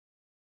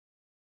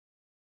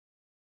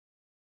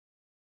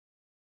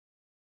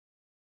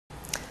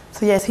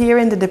So yes, here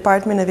in the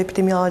Department of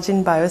Epidemiology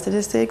and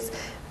Biostatistics,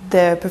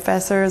 the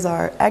professors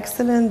are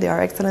excellent, they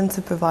are excellent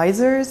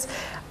supervisors.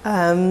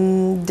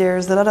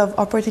 There's a lot of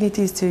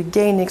opportunities to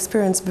gain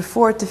experience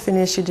before to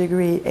finish your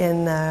degree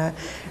in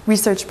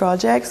research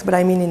projects, but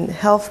I mean in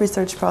health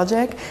research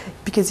project,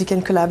 because you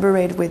can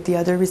collaborate with the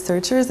other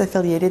researchers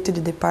affiliated to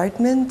the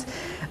department,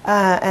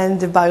 and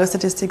the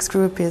biostatistics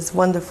group is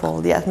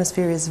wonderful. The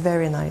atmosphere is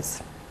very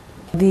nice.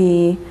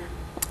 The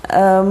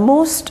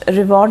most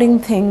rewarding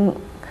thing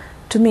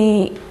to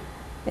me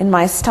in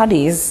my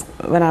studies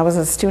when I was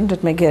a student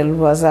at McGill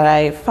was that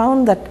I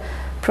found that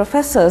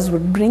professors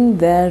would bring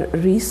their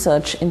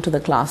research into the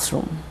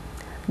classroom.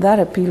 That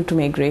appealed to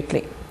me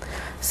greatly.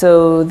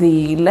 So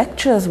the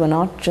lectures were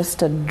not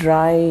just a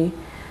dry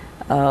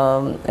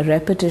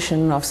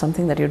repetition of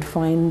something that you'd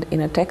find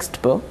in a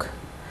textbook.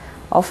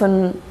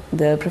 Often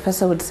the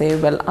professor would say,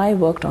 well, I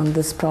worked on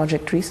this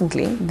project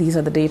recently. These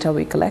are the data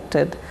we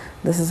collected.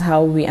 This is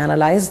how we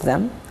analyzed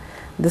them.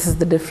 This is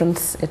the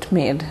difference it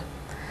made.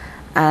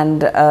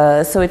 And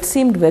so it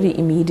seemed very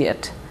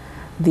immediate.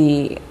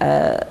 The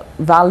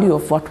value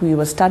of what we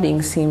were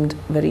studying seemed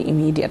very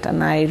immediate,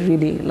 and I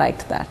really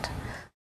liked that.